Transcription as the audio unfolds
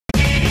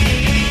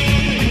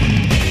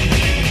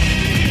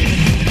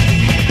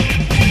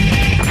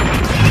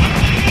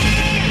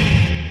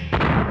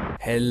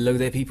Hello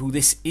there people,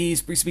 this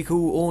is Bruce Be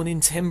Cool or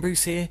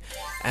Nintendo here,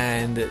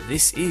 and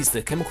this is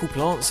the Chemical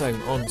Plant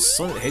Zone on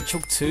Sonic the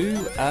Hedgehog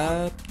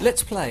 2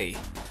 Let's Play.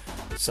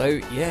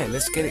 So yeah,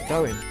 let's get it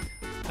going.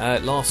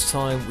 Last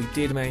time we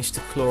did manage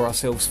to claw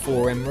ourselves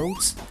 4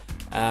 emeralds.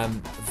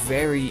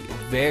 Very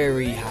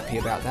happy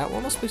about that. What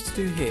am I supposed to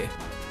do here?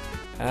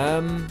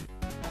 And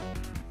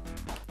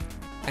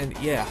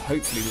yeah,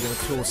 hopefully we're going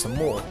to claw some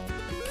more.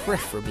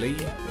 Preferably,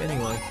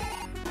 anyway.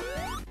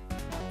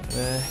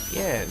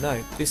 Yeah,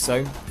 no, this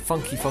zone,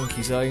 funky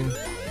zone.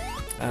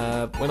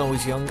 When I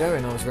was younger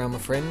and I was around my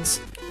friends,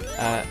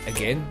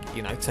 again,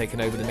 you know, taking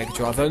over the Mega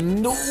Drive. Oh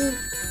no!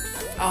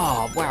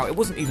 Ah, wow, it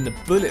wasn't even the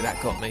bullet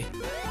that got me.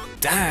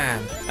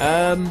 Damn.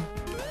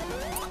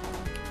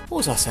 What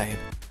was I saying?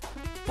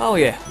 Oh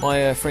yeah,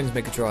 my friend's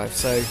Mega Drive.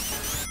 So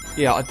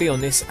yeah, I'd be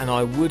on this and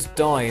I would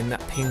die in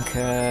that pink,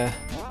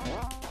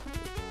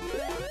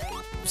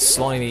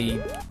 slimy,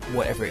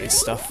 whatever it is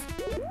stuff.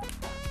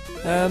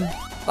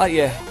 But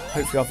yeah,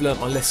 hopefully I've learnt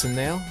my lesson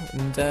now,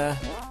 and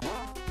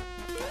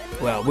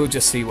well, we'll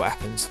just see what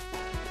happens.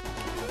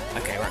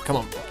 Okay, right, come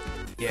on.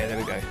 Yeah, there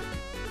we go.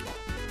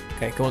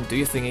 Okay, come on, do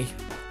your thingy.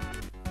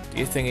 Do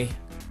your thingy.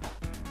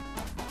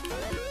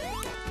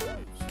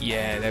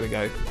 Yeah, there we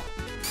go.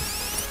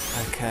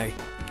 Okay.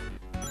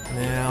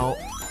 Now,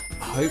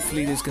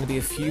 hopefully there's going to be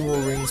a few more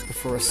rings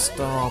before a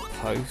star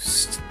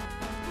post.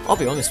 I'll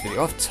be honest with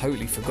you, I've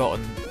totally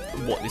forgotten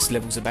what this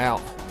level's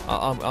about.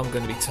 I'm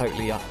going to be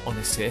totally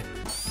honest here.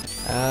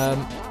 I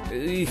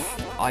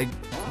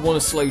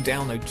want to slow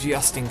down though,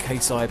 just in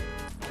case I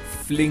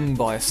fling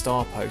by a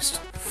star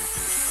post.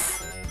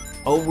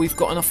 Oh, we've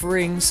got enough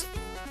rings.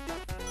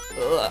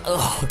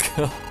 Oh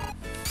god.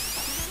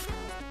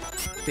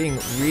 Being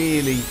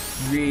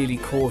really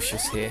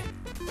cautious here.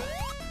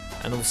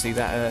 And obviously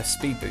that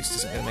speed boost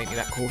isn't going to make me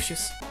that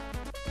cautious.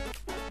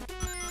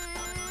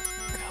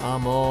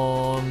 Come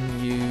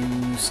on,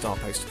 you star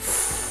post.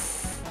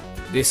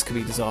 This could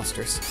be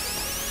disastrous.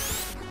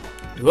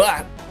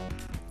 That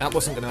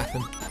wasn't going to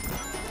happen.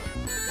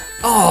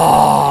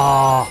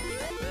 Oh!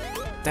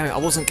 Damn it, I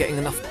wasn't getting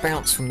enough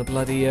bounce from the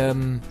bloody,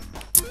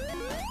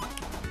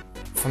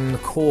 from the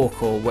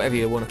cork, or whatever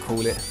you want to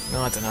call it.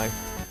 No, I don't know.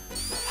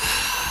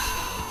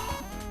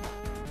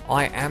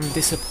 I am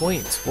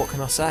disappointed. What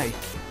can I say?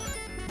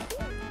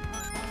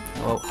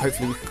 Well,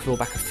 hopefully we can claw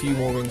back a few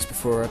more rings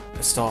before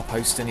a star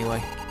post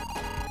anyway.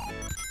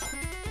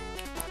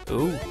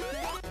 Ooh.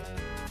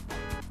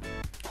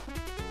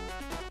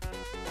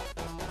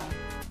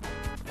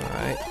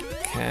 Alright,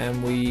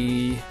 can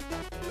we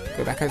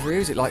go back over here?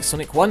 Is it like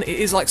Sonic 1? It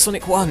is like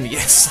Sonic 1,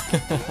 yes!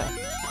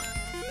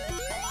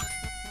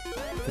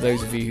 For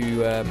those of you who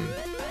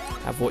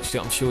have watched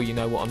it, I'm sure you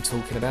know what I'm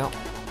talking about.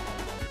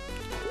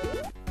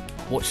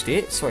 Watched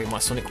it? Sorry, my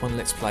Sonic 1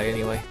 Let's Play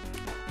anyway.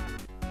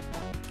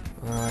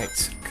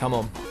 Right, come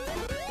on.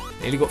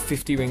 Nearly got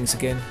 50 rings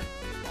again.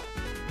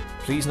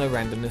 Please no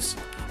randomness.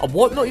 Oh,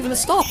 what? Not even a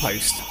star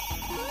post?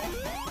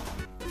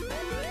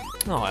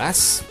 Oh,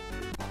 that's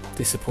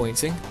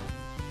disappointing.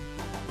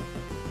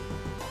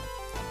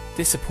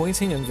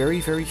 Disappointing and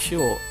very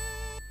short.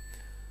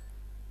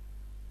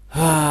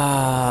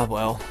 Ah,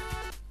 well.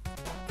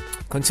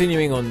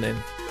 Continuing on then.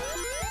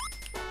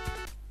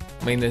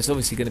 I mean, there's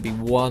obviously going to be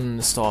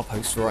one star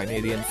post right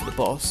near the end for the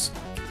boss,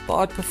 but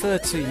I'd prefer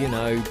to, you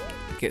know,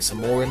 get some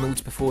more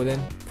emeralds before then,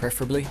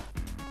 preferably.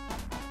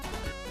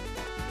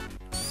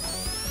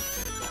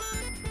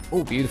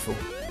 Oh, beautiful.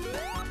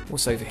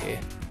 What's over here?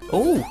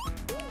 Oh!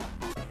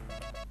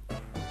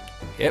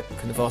 Yep,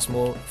 couldn't have asked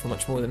for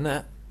much more than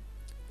that.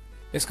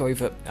 Let's go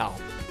over...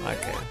 Oh,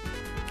 okay.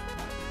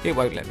 It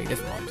won't let me,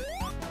 never mind.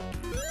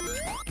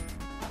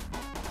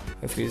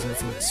 Hopefully there's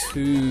nothing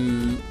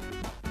too...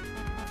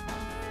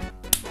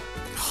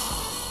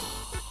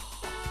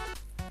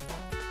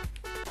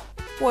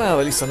 Well,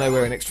 at least I know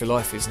where an extra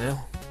life is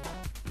now.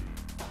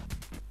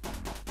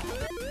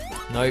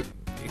 Nope,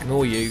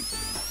 ignore you.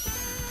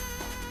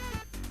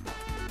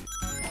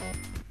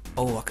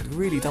 Oh, I could have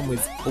really done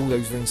with all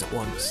those rings at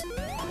once.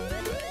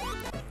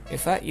 In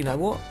fact, you know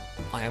what?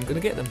 I am going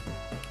to get them.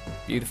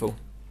 Beautiful.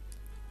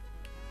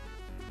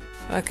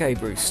 Okay,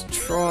 Bruce,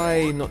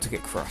 try not to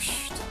get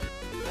crushed.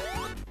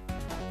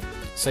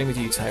 Same with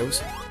you,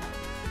 Tails.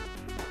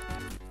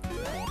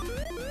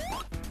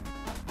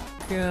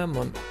 Come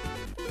on.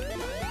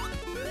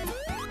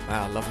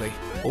 Wow, lovely.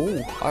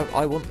 Oh,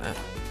 I want that.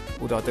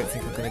 Although I don't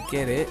think I'm going to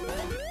get it.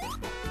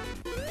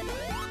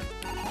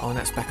 Oh, and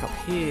that's back up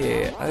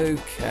here.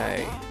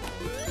 Okay.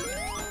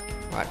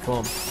 Right, come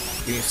on.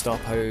 Give me a star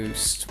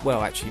post.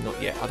 Well, actually,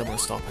 not yet. I don't want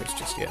a star post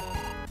just yet.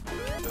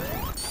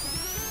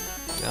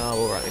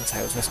 Oh, alright then,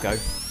 Tails. Let's go.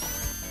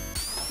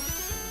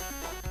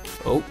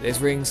 Oh, there's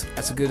rings.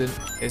 That's a good one.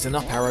 There's an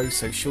up arrow,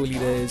 so surely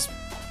there's...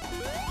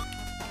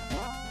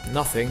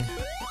 nothing.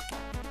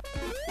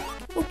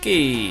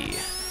 Okay.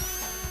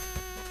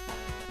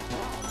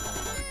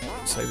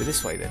 It's over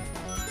this way then.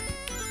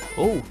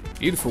 Oh,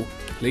 beautiful.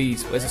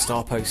 Please, where's a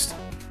star post?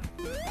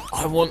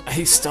 I want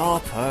a star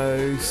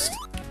post.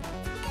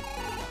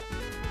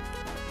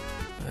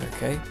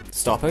 Okay,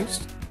 star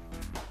post.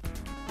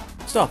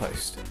 Star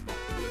post.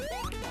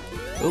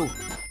 Ooh.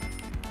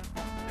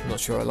 Not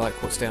sure I like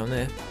what's down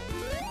there.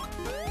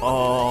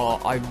 Oh,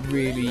 I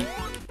really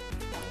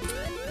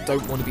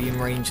don't want to be in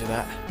range of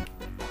that.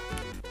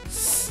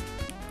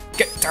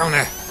 Get down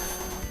there!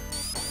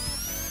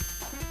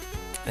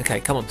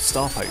 Okay, come on,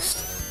 star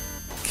post.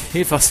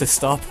 Give us a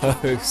star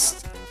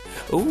post.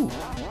 Ooh.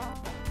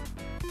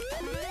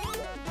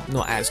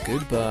 Not as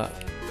good, but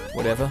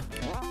whatever.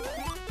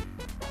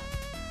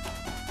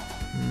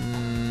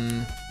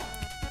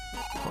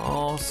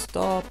 Oh,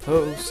 star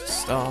post,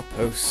 star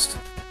post.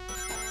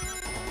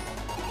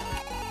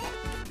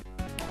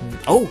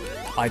 Oh,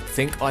 I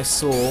think I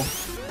saw.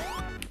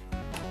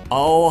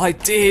 Oh, I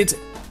did.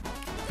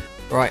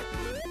 Right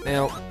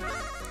now.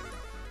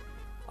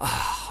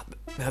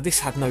 Now this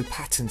had no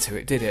pattern to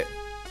it, did it?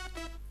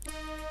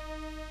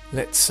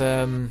 Let's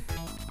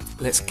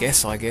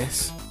guess, I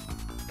guess.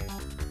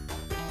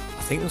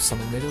 I think there was some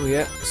in the middle,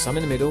 yeah. Some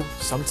in the middle,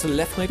 some to the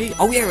left maybe?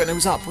 Oh yeah, and it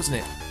was up, wasn't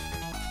it?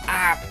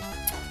 Ah!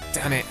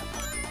 Damn it.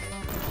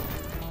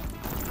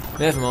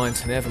 Never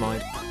mind, never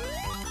mind.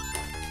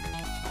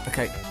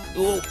 Okay.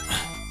 Oh!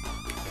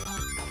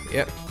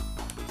 Yep.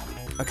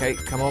 Okay,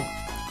 come on.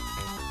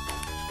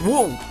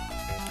 Whoa!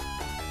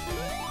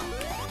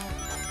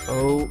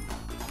 Oh.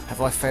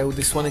 Have I failed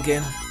this one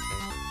again?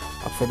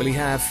 I probably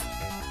have.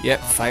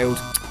 Yep, failed.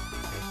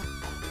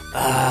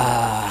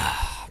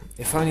 Ah,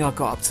 if only I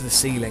got up to the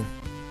ceiling.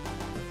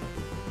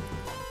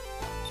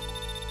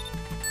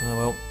 Oh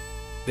well,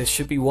 there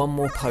should be one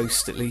more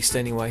post at least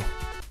anyway.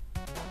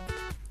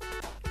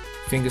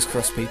 Fingers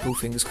crossed, people,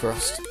 fingers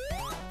crossed.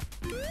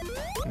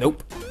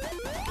 Nope.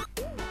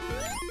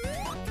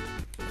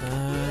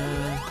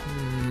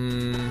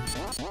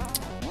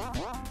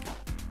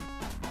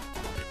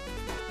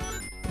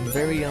 I'm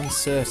very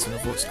uncertain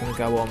of what's going to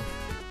go on.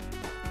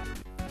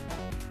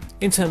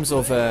 In terms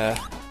of the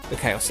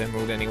Chaos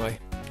Emerald anyway.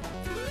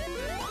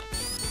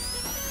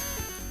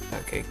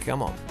 Okay,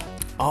 come on.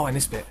 Oh, and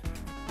this bit.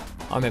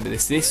 I remember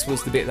this. This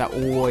was the bit that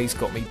always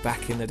got me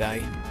back in the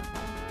day.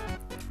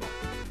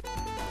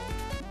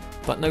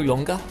 But no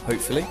longer,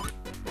 hopefully.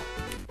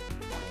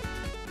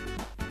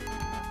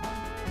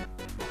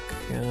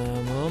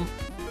 Come on.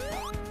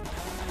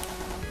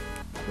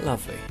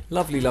 Lovely.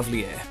 Lovely,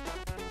 lovely air.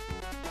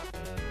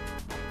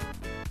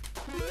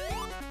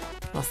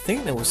 I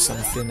think there was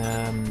something,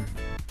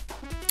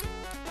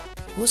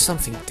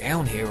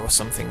 down here or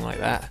something like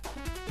that.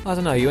 I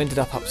don't know, you ended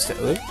up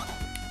upstairs.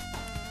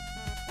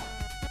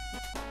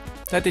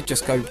 That did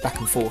just go back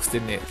and forth,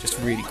 didn't it? Just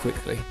really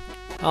quickly.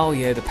 Oh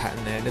yeah, the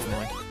pattern there, never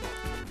mind.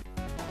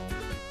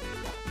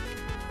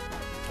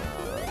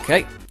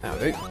 Okay, that'll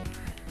do.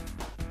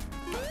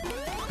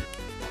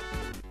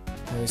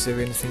 Is there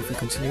anything if we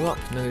continue up?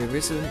 No, there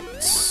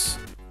isn't.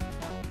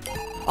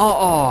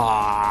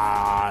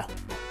 Oh!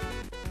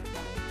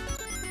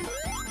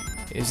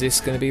 Is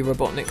this going to be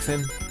Robotnik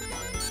then?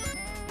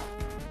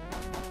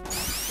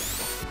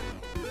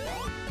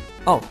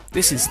 Oh,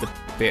 this is the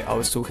bit I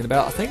was talking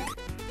about, I think.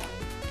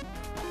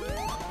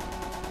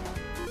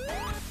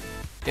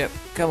 Yep,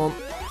 come on.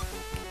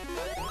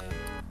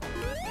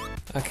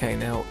 Okay,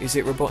 now, is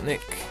it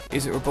Robotnik?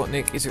 Is it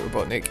Robotnik? Is it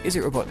Robotnik? Is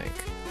it Robotnik?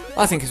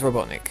 I think it's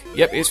Robotnik.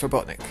 Yep, it's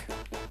Robotnik.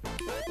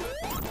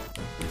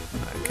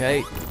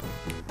 Okay.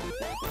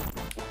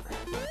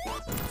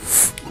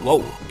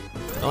 Whoa,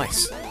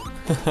 nice.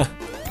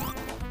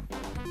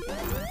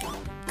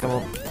 Come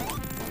on.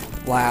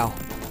 Wow.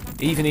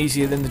 Even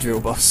easier than the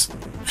drill boss.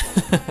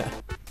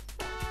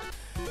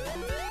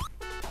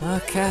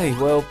 Okay,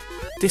 well,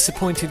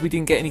 disappointed we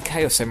didn't get any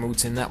Chaos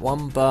Emeralds in that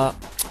one, but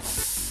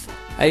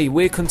hey,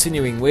 we're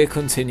continuing,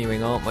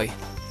 aren't we?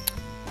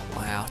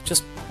 Wow,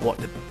 just what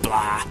the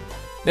blah.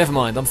 Never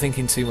mind, I'm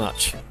thinking too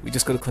much. We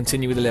just got to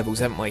continue with the levels,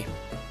 haven't we?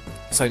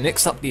 So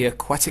next up, the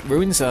Aquatic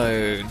Ruin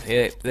Zone.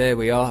 Yeah, there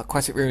we are,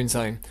 Aquatic Ruin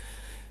Zone.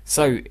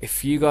 So,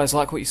 if you guys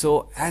like what you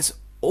saw, as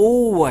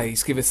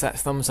always, give us that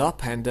thumbs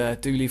up and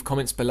do leave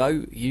comments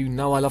below. You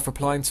know I love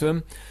replying to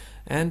them.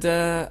 And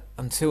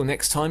until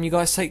next time, you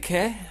guys take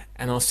care,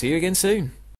 and I'll see you again soon.